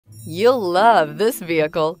You'll love this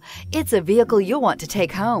vehicle. It's a vehicle you'll want to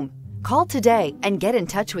take home. Call today and get in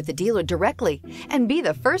touch with the dealer directly and be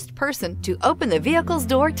the first person to open the vehicle's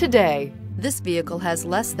door today. This vehicle has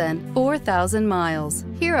less than 4,000 miles.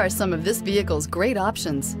 Here are some of this vehicle's great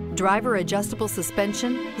options: driver adjustable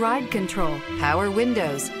suspension, ride control, power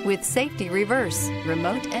windows with safety reverse,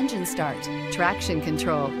 remote engine start, traction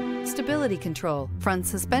control, stability control, front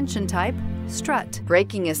suspension type, strut,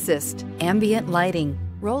 braking assist, ambient lighting,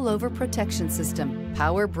 rollover protection system,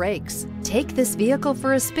 power brakes. Take this vehicle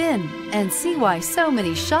for a spin and see why so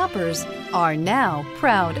many shoppers are now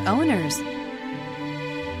proud owners.